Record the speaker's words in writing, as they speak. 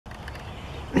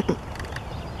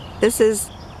This is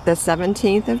the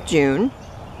 17th of June,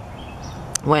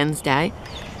 Wednesday,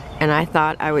 and I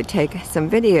thought I would take some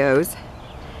videos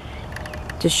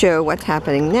to show what's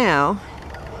happening now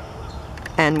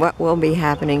and what will be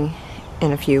happening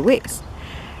in a few weeks.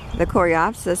 The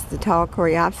coreopsis, the tall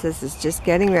coreopsis, is just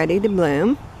getting ready to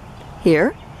bloom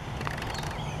here.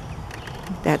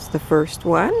 That's the first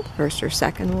one, first or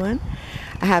second one.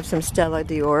 I have some Stella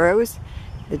d'Oros,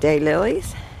 the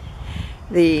daylilies.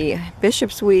 The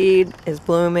bishop's weed is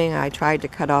blooming. I tried to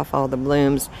cut off all the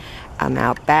blooms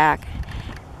out back.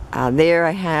 There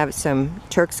I have some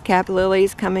Turk's cap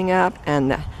lilies coming up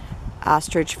and the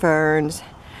ostrich ferns.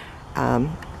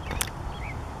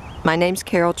 My name's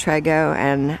Carol Trego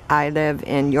and I live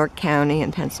in York County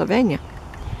in Pennsylvania.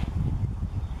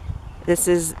 This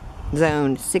is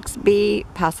zone 6B,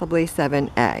 possibly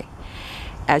 7A.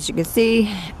 As you can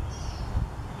see,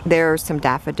 there are some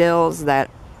daffodils that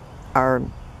are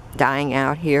dying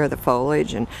out here, the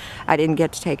foliage, and I didn't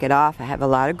get to take it off. I have a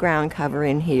lot of ground cover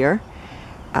in here.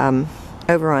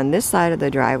 Over on this side of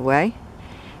the driveway,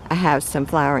 I have some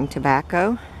flowering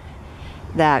tobacco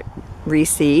that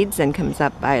reseeds and comes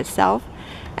up by itself,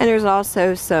 and there's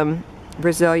also some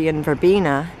Brazilian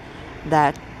verbena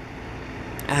that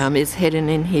is hidden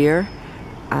in here.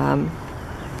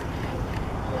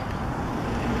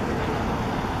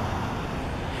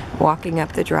 Walking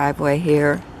up the driveway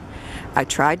here, I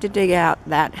tried to dig out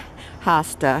that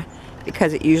hosta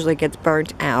because it usually gets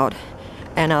burnt out,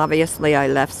 and obviously I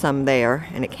left some there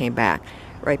and it came back.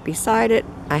 Right beside it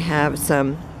I have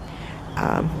some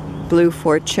Blue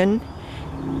Fortune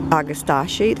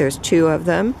Augustaceae. There's two of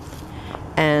them,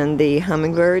 and the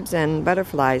hummingbirds and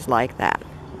butterflies like that.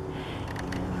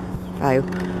 I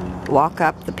walk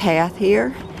up the path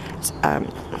here.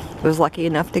 Was lucky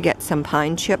enough to get some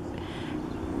pine chip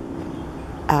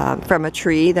from a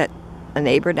tree that a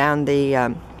neighbor down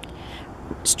the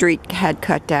street had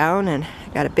cut down, and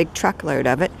got a big truckload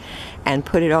of it and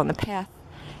put it on the path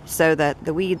so that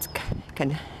the weeds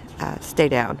can stay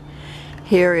down.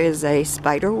 Here is a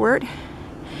spiderwort,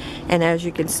 and as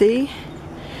you can see,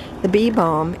 the bee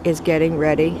balm is getting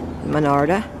ready.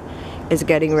 Monarda is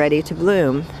getting ready to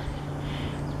bloom.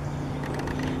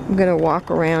 I'm going to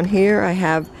walk around here. I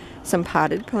have some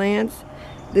potted plants.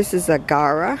 This is a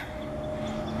Gara.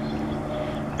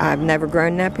 I've never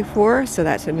grown that before, so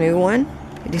that's a new one.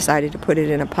 I decided to put it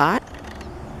in a pot.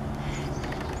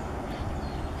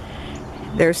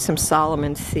 There's some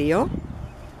Solomon seal.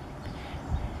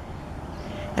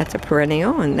 That's a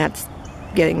perennial, and that's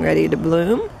getting ready to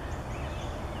bloom.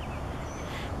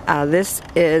 This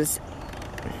is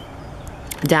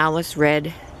Dallas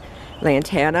Red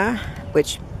Lantana,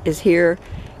 which is here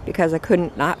because I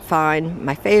couldn't not find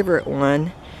my favorite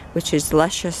one, which is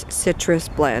Luscious Citrus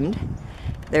Blend.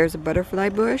 There's a butterfly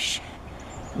bush,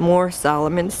 more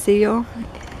Solomon seal,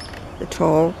 the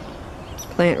tall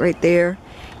plant right there.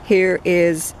 Here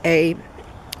is a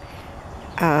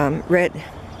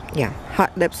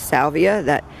hot lips salvia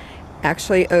that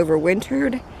actually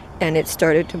overwintered and it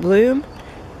started to bloom.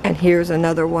 And here's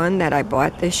another one that I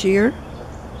bought this year.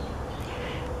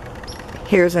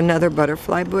 Here's another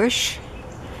butterfly bush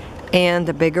and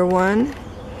a bigger one.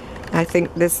 I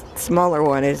think this smaller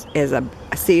one is a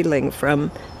seedling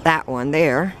from that one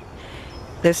there.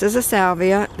 This is a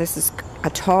salvia. This is a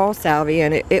tall salvia,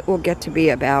 and it will get to be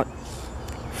about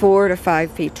 4 to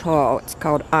 5 feet tall. It's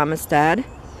called Amistad.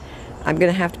 I'm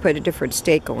going to have to put a different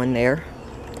stake on there.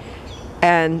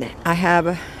 And I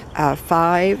have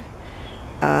 5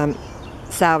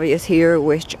 salvias here,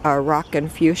 which are Rockin'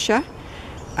 Fuchsia.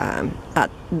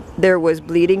 There was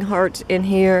bleeding hearts in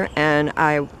here, and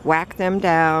I whacked them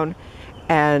down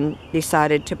and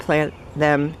decided to plant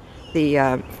them the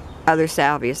other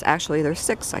salvias. Actually, there's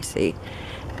 6 I see.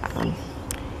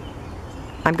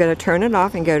 I'm going to turn it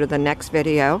off and go to the next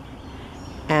video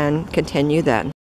and continue then.